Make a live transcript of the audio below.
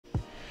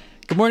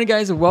Good morning,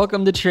 guys.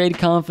 Welcome to Trade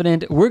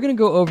Confident. We're going to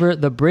go over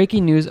the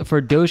breaking news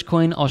for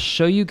Dogecoin. I'll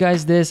show you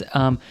guys this.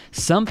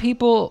 Some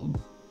people,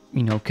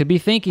 could be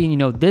thinking,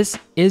 this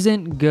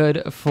isn't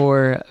good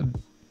for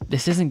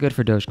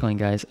Dogecoin,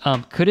 guys.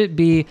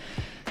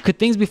 Could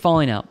things be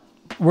falling out?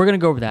 We're going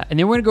to go over that. And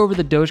then we're going to go over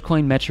the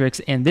Dogecoin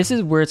metrics. And this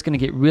is where it's going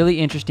to get really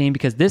interesting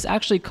because this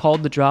actually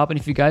called the drop. And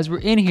if you guys were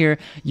in here,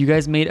 you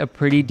guys made a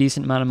pretty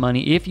decent amount of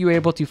money if you were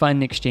able to find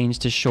an exchange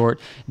to short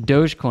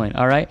Dogecoin.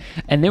 All right.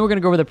 And then we're going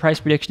to go over the price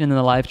prediction and then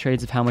the live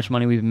trades of how much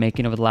money we've been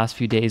making over the last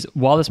few days.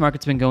 While this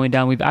market's been going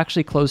down, we've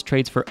actually closed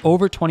trades for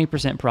over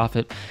 20%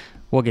 profit.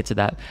 We'll get to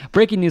that.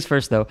 Breaking news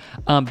first, though.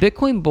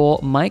 Bitcoin bull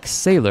Mike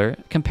Saylor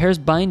compares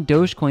buying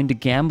Dogecoin to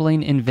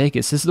gambling in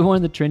Vegas. This is one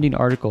of the trending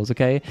articles,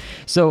 okay?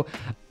 So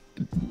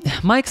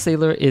Mike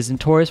Saylor is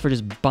notorious for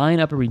just buying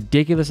up a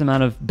ridiculous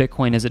amount of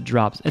Bitcoin as it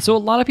drops. And so a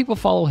lot of people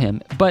follow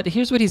him. But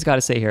here's what he's got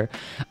to say here.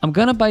 I'm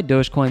going to buy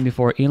Dogecoin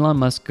before Elon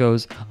Musk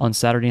goes on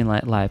Saturday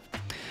Night Live.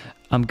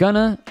 I'm going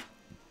to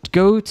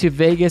go to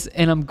Vegas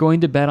and I'm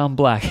going to bet on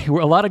black.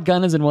 We're a lot of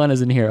gunnas and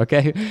wannas in here,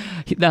 okay?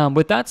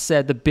 With that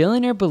said, the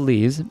billionaire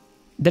believes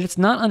that it's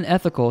not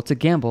unethical to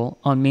gamble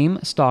on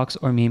meme stocks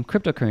or meme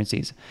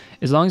cryptocurrencies,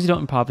 as long as you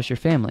don't impoverish your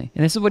family.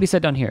 And this is what he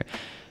said down here.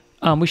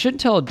 We shouldn't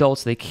tell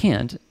adults they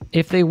can't.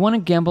 If they want to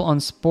gamble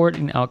on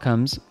sporting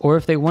outcomes, or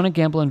if they want to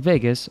gamble in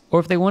Vegas, or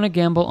if they want to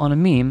gamble on a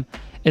meme,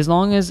 as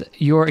long as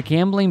you're a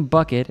gambling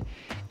bucket,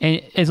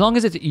 and as long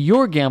as it's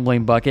your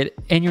gambling bucket,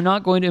 and you're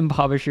not going to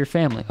impoverish your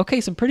family. Okay,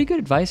 some pretty good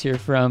advice here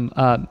from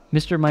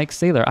Mr. Mike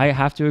Saylor. I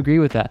have to agree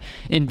with that.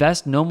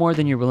 Invest no more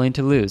than you're willing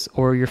to lose,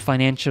 or you're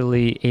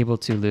financially able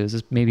to lose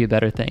is maybe a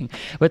better thing.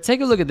 But take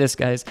a look at this,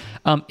 guys.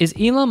 Is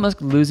Elon Musk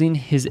losing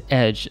his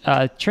edge?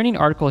 Trending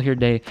article here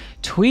today,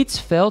 tweets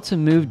fail to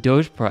move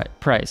Doge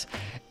price.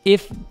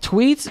 If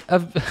tweets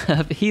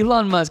of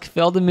Elon Musk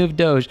fail to move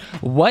Doge,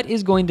 what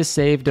is going to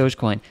save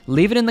Dogecoin?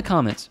 Leave it in the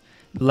comments.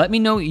 Let me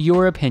know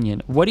your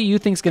opinion. What do you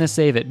think is going to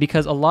save it?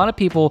 Because a lot of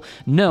people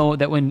know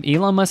that when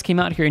Elon Musk came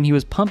out here and he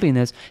was pumping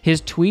this,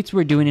 his tweets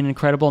were doing an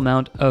incredible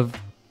amount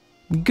of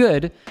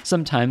good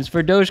sometimes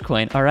for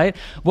Dogecoin, all right?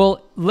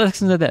 Well,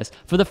 listen to this.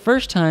 For the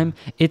first time,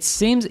 it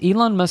seems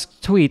Elon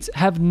Musk's tweets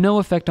have no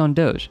effect on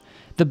Doge.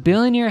 The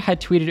billionaire had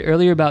tweeted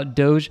earlier about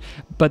Doge,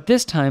 but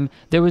this time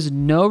there was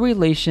no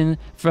relation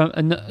from,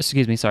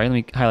 excuse me, sorry, let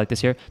me highlight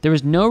this here. There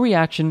was no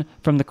reaction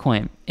from the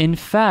coin. In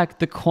fact,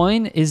 the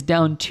coin is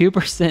down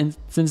 2%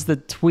 since the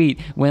tweet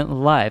went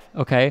live,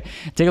 okay?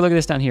 Take a look at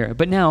this down here.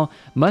 But now,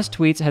 Musk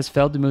tweets has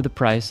failed to move the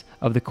price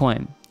of the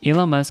coin.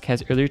 Elon Musk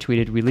has earlier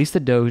tweeted, release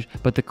the Doge,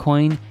 but the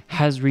coin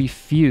has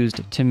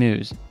refused to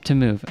move.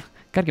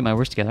 Gotta get my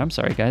words together. I'm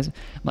sorry, guys. I'm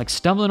like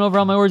stumbling over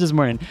all my words this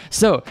morning.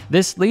 So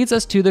this leads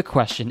us to the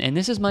question, and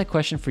this is my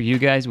question for you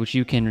guys, which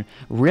you can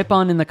rip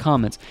on in the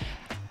comments.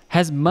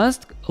 Has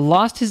Musk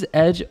lost his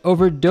edge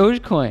over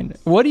Dogecoin?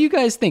 What do you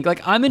guys think?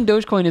 Like, I'm in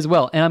Dogecoin as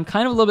well, and I'm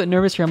kind of a little bit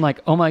nervous here. I'm like,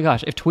 oh my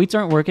gosh, if tweets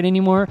aren't working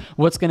anymore,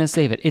 what's going to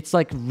save it? It's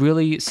like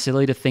really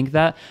silly to think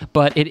that,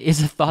 but it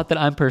is a thought that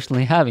I'm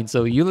personally having.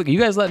 So you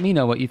guys let me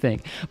know what you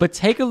think. But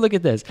take a look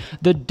at this.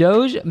 The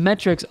Doge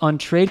metrics on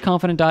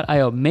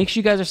tradeconfident.io. Make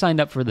sure you guys are signed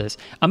up for this.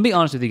 I'm going to be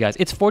honest with you guys.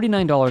 It's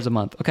 $49 a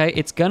month, okay?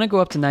 It's going to go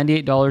up to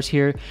 $98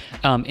 here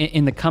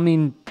in the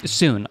coming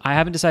soon. I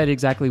haven't decided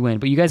exactly when,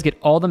 but you guys get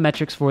all the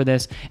metrics for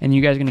this, and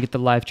you guys are going to get the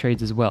live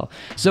trades as well.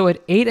 So at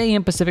 8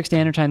 a.m. Pacific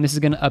Standard Time, this is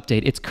going to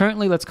update. It's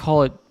currently, let's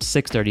call it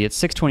 6:30.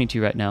 It's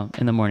 6:22 right now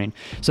in the morning.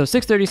 So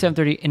 6:30,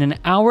 7:30, in an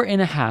hour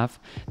and a half,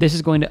 this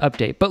is going to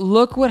update. But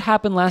look what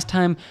happened last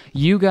time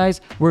you guys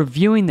were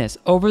viewing this.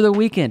 Over the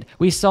weekend,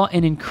 we saw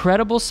an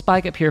incredible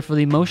spike up here for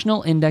the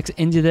emotional index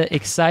into the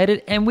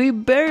excited, and we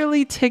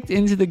barely ticked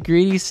into the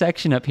greedy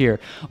section up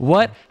here.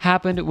 What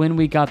happened when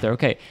we got there?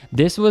 Okay,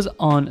 this was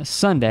on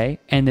Sunday,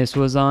 and this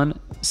was on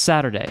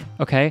Saturday,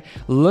 okay?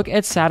 Look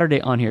at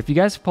Saturday on here. If you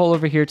guys pull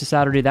over here to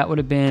Saturday, that would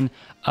have been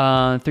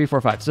 3,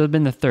 4, 5. So it would have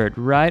been the third,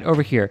 right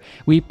over here.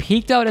 We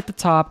peaked out at the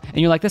top, and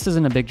you're like, this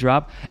isn't a big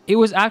drop. It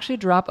was actually a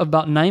drop of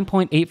about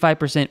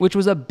 9.85%, which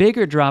was a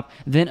bigger drop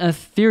than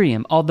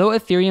Ethereum. Although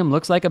Ethereum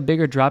looks like a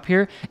bigger drop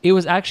here, it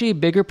was actually a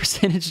bigger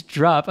percentage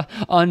drop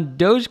on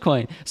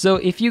Dogecoin. So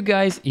if you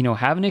guys,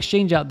 have an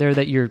exchange out there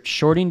that you're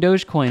shorting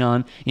Dogecoin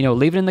on,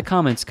 leave it in the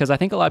comments, because I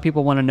think a lot of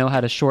people want to know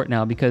how to short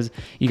now because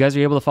you guys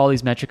are able to follow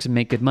these metrics and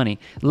make good money.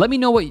 Let me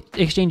know what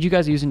exchange you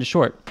guys are using to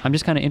short. I'm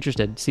just kind of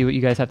interested to see what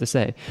you guys have to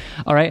say.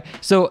 All right,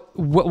 so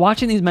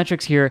watching these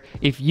metrics here,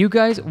 if you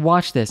guys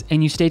watch this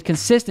and you stayed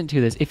consistent to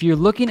this, if you're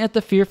looking at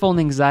the fearful and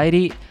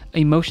anxiety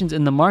emotions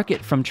in the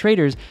market from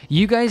traders,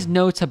 you guys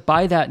know to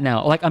buy that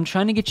now. Like, I'm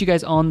trying to get you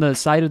guys on the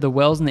side of the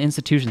whales and the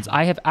institutions.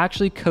 I have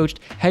actually coached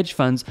hedge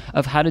funds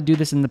of how to do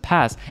this in the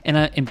past,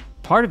 and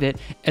part of it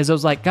is I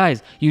was like,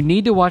 guys, you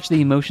need to watch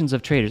the emotions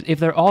of traders. If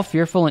they're all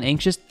fearful and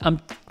anxious, I'm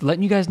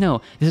letting you guys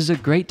know this is a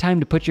great time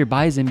to put your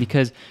buys in,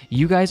 because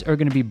you guys are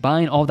going to be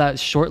buying all that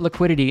short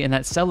liquidity and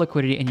that sell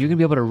liquidity, and you're going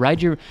to be able to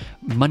ride your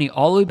money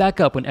all the way back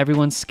up when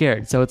everyone's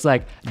scared. So it's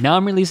like, now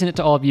I'm releasing it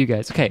to all of you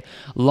guys. Okay,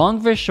 long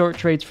versus short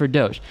trades for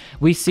Doge.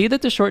 We see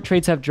that the short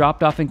trades have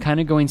dropped off and kind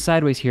of going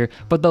sideways here,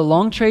 but the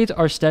long trades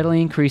are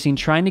steadily increasing,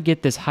 trying to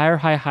get this higher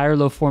high, higher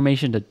low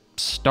formation to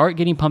start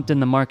getting pumped in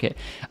the market.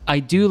 I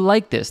do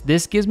like this.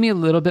 This gives me a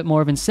little bit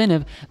more of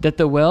incentive that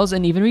the whales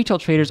and even retail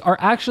traders are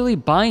actually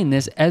buying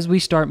this as we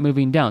start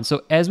moving down.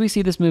 So as we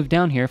see this move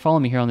down here, follow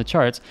me here on the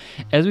charts,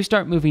 as we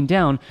start moving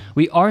down,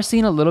 we are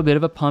seeing a little bit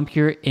of a pump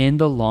here in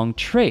the long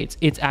trades.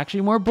 It's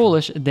actually more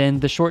bullish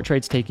than the short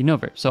trades taking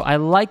over. So I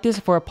like this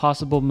for a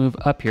possible move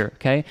up here,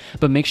 okay?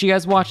 But make sure you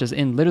guys watch this.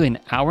 In literally an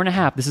hour and a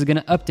half, this is going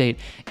to update.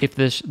 If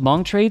the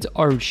long trades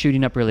are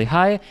shooting up really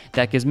high,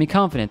 that gives me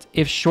confidence.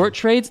 If short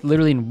trades,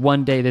 literally in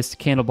one day, this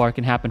candle bar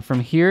can happen. From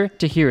here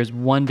to here is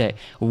one day.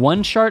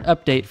 One chart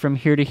update from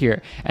here to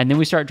here. And then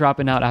we start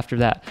dropping out after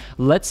that.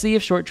 Let's see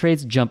if short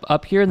trades jump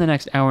up here in the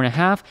next hour and a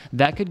half.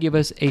 That could give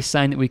us a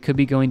sign that we could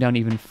be going down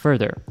even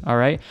further. All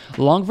right.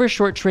 Long versus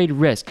short trade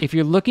risk. If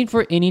you're looking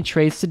for any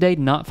trades today,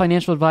 not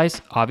financial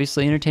advice,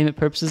 obviously entertainment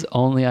purposes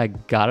only, I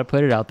gotta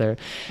put it out there.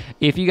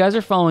 If you guys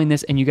are following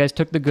this and you guys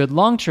took the good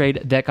long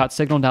trade that got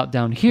signaled out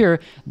down here,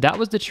 that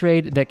was the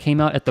trade that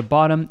came out at the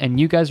bottom and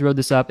you guys rode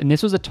this up. And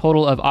this was a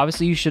total of,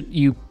 obviously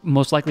you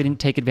most likely didn't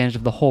take advantage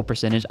of the whole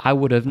percentage. I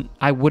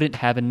wouldn't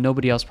have, and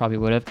nobody else probably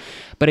would have,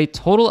 but a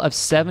total of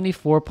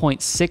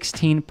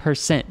 74.16%.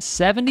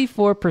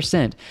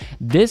 74%.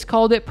 This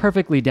called it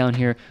perfectly down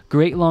here.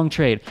 Great long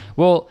trade.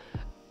 Well,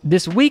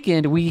 this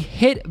weekend, we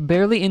hit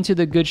barely into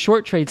the good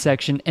short trade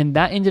section, and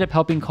that ended up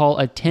helping call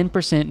a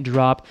 10%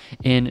 drop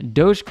in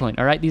Dogecoin.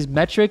 All right, these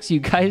metrics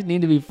you guys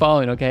need to be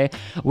following, okay?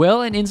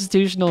 Well, and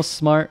institutional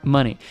smart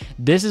money.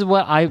 This is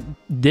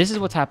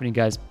what's happening,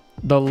 guys.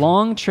 The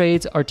long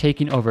trades are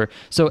taking over.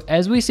 So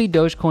as we see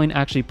Dogecoin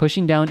actually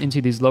pushing down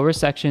into these lower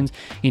sections,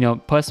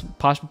 plus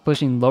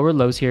pushing lower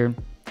lows here,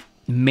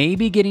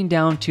 maybe getting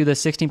down to the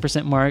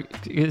 16% mark,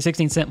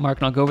 16 cent mark,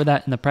 and I'll go over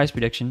that in the price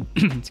prediction.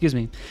 Excuse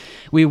me.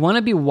 We want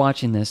to be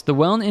watching this. The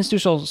well and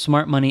institutional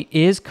smart money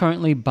is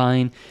currently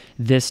buying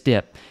this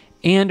dip.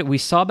 And we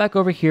saw back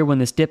over here when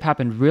this dip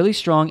happened really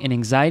strong and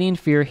anxiety and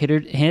fear hit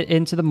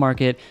into the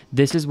market.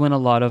 This is when a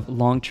lot of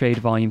long trade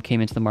volume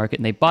came into the market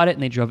and they bought it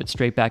and they drove it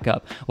straight back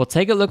up. Well,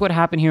 take a look what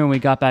happened here when we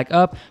got back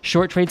up.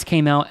 Short trades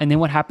came out, and then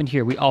what happened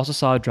here? We also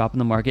saw a drop in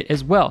the market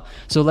as well.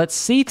 So let's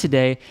see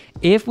today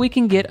if we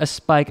can get a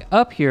spike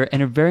up here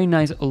and a very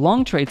nice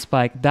long trade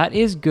spike. That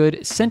is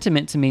good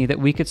sentiment to me that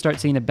we could start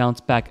seeing a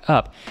bounce back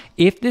up.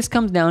 If this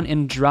comes down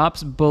and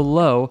drops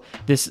below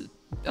this,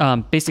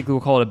 basically we'll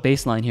call it a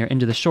baseline here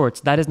into the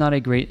shorts, that is not a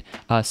great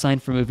sign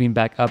for moving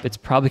back up. It's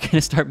probably going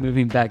to start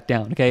moving back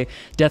down, okay?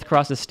 Death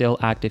cross is still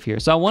active here.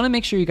 So I want to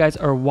make sure you guys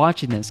are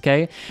watching this,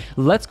 okay?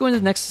 Let's go into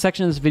the next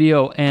section of this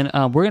video, and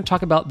we're going to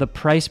talk about the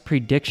price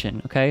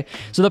prediction, okay?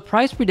 So the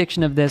price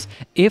prediction of this,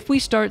 if we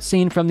start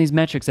seeing from these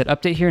metrics that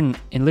update here in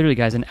literally,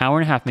 guys, an hour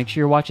and a half, make sure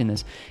you're watching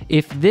this.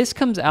 If this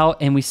comes out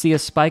and we see a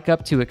spike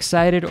up to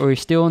excited, or you're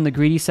still in the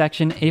greedy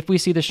section, if we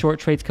see the short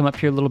trades come up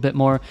here a little bit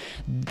more,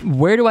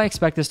 where do I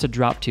expect this to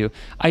drop to?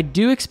 I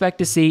do expect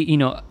to see,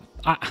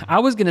 I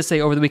was going to say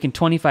over the weekend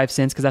 25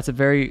 cents because that's a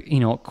very,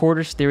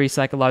 quarters theory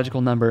psychological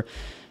number,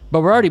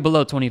 but we're already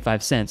below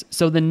 25 cents.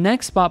 So the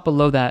next spot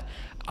below that,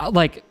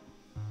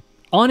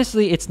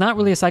 honestly, it's not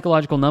really a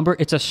psychological number.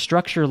 It's a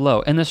structure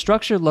low, and the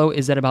structure low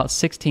is at about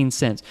 16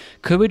 cents.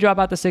 Could we drop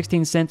out the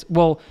 16 cents?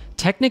 Well,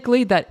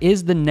 technically that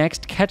is the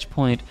next catch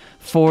point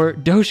for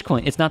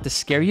Dogecoin. It's not to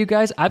scare you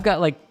guys. I've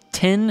got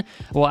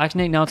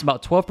actually now it's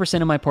about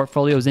 12% of my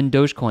portfolio is in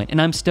Dogecoin,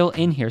 and I'm still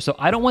in here. So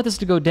I don't want this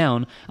to go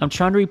down. I'm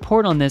trying to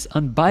report on this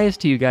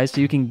unbiased to you guys so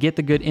you can get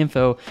the good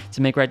info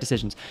to make right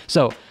decisions.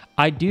 So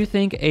I do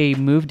think a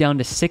move down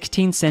to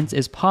 16 cents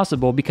is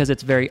possible because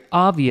it's very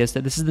obvious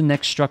that this is the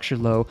next structure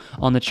low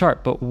on the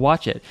chart, but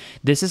watch it.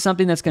 This is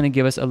something that's going to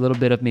give us a little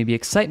bit of maybe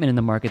excitement in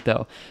the market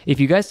though. If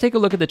you guys take a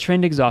look at the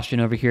trend exhaustion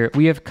over here,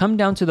 we have come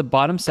down to the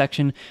bottom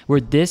section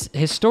where this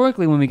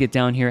historically, when we get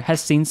down here,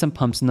 has seen some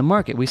pumps in the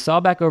market. We saw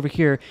back over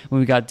here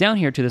when we got down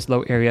here to this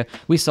low area,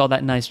 we saw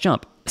that nice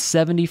jump.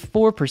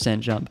 74%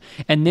 jump.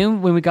 And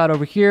then when we got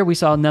over here, we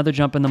saw another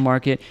jump in the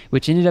market,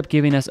 which ended up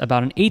giving us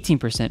about an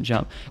 18%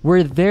 jump.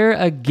 We're there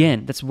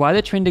again. That's why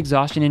the trend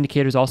exhaustion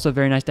indicator is also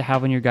very nice to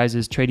have on your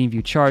guys' trading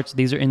view charts.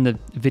 These are in the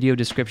video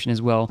description as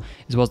well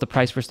as the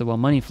price versus the well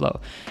money flow.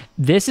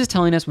 This is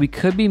telling us we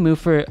could be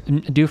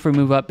due for a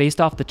move up based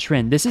off the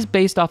trend. This is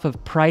based off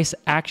of price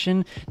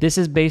action. This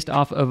is based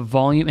off of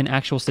volume and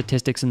actual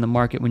statistics in the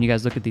market when you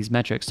guys look at these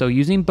metrics. So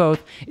using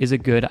both is a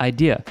good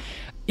idea.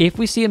 If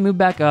we see a move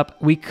back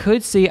up, we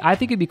could see, I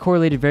think it'd be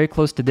correlated very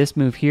close to this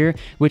move here,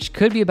 which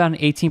could be about an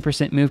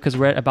 18% move because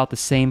we're at about the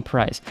same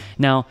price.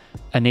 Now,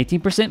 an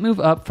 18% move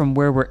up from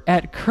where we're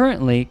at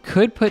currently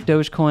could put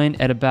Dogecoin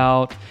at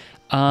about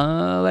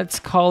let's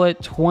call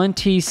it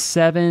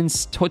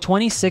 26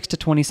 to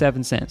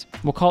 27 cents.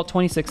 We'll call it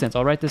 26 cents.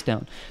 I'll write this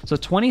down. So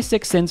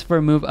 26 cents for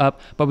a move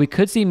up, but we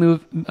could see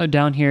move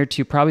down here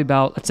to probably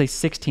about, let's say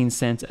 16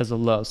 cents as a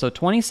low. So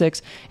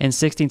 26 and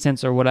 16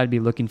 cents are what I'd be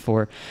looking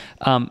for.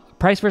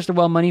 Price versus the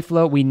well money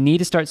flow, we need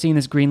to start seeing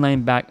this green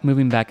line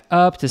moving back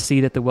up to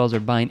see that the wells are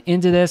buying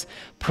into this.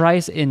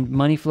 Price and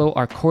money flow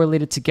are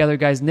correlated together,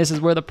 guys, and this is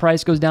where the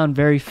price goes down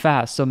very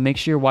fast, so make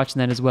sure you're watching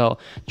that as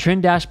well.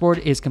 Trend dashboard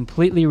is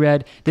completely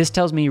red. This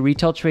tells me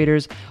retail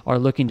traders are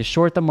looking to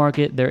short the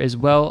market. They're as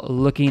well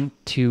looking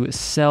to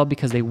sell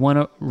because they want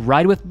to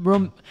ride with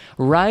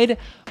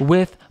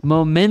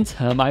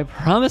momentum. I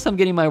promise I'm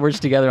getting my words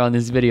together on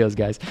these videos,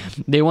 guys.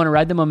 They want to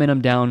ride the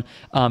momentum down,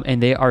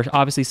 and they are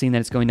obviously seeing that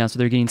it's going down, so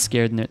they're getting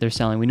scared and they're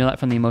selling. We know that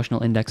from the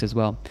emotional index as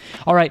well.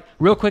 All right,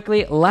 real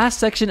quickly, last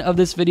section of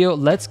this video,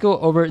 let's go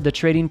over the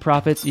trading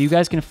profits. You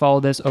guys can follow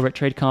this over at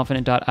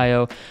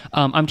tradeconfident.io.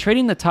 I'm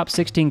trading the top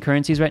 16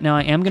 currencies right now.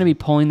 I am going to be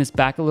pulling this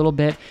back a little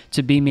bit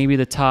to be maybe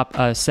the top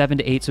 7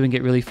 to 8 so we can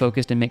get really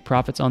focused and make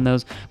profits on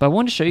those. But I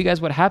wanted to show you guys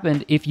what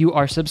happened if you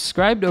are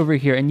subscribed over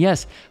here. And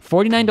yes,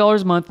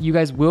 $49 a month, you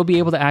guys will be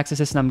able to access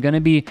this, and I'm going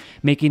to be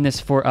making this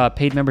for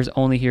paid members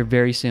only here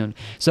very soon.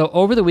 So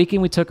over the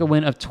weekend, we took a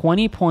win of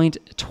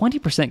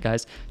 20%,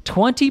 guys,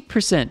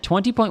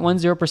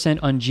 20.10%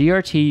 on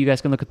GRT. You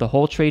guys can look at the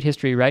whole trade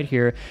history right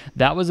here.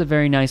 That was a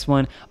very nice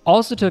one.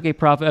 Also took a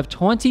profit of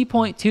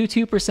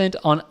 20.22%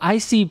 on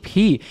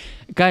ICP.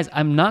 Guys,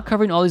 I'm not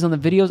covering all these on the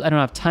videos. I don't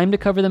have time to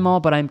cover them all,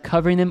 but I'm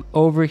covering them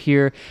over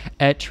here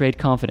at Trade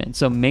Confident.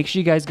 So make sure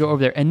you guys go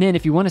over there. And then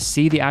if you want to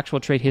see the actual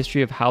trade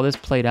history of how this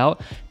played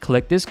out,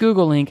 click this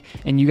Google link,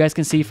 and you guys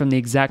can see from the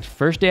exact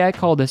first day I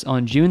called this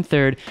on June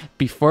 3rd,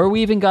 before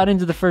we even got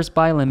into the first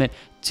buy limit,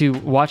 to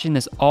watching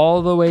this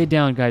all the way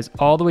down, guys,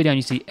 all the way down.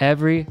 You see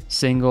every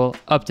single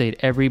update,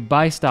 every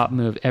buy stop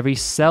move, every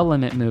sell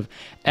limit move,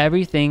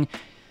 everything,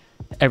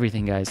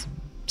 guys.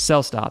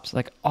 Sell stops,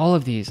 like all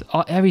of these,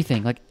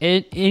 everything, like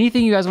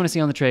anything you guys want to see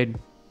on the trade,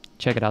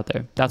 check it out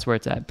there. That's where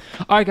it's at.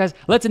 All right, guys,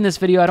 let's end this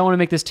video. I don't want to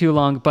make this too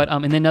long, but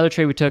and then another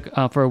trade we took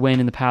for a win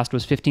in the past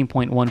was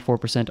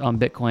 15.14% on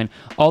Bitcoin.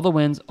 All the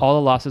wins, all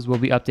the losses will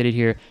be updated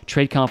here,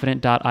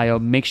 tradeconfident.io.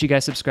 Make sure you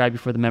guys subscribe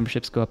before the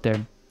memberships go up there.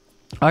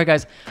 All right,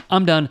 guys,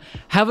 I'm done.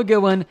 Have a good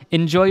one.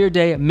 Enjoy your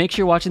day. Make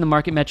sure you're watching the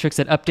market metrics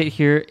that update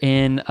here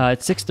in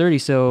at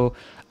 6:30. So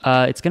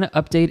it's going to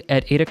update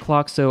at 8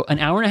 o'clock. So an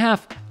hour and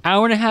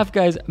a half,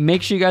 guys.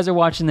 Make sure you guys are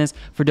watching this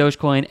for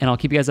Dogecoin, and I'll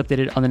keep you guys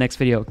updated on the next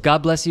video.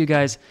 God bless you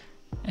guys,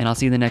 and I'll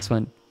see you in the next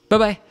one.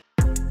 Bye-bye.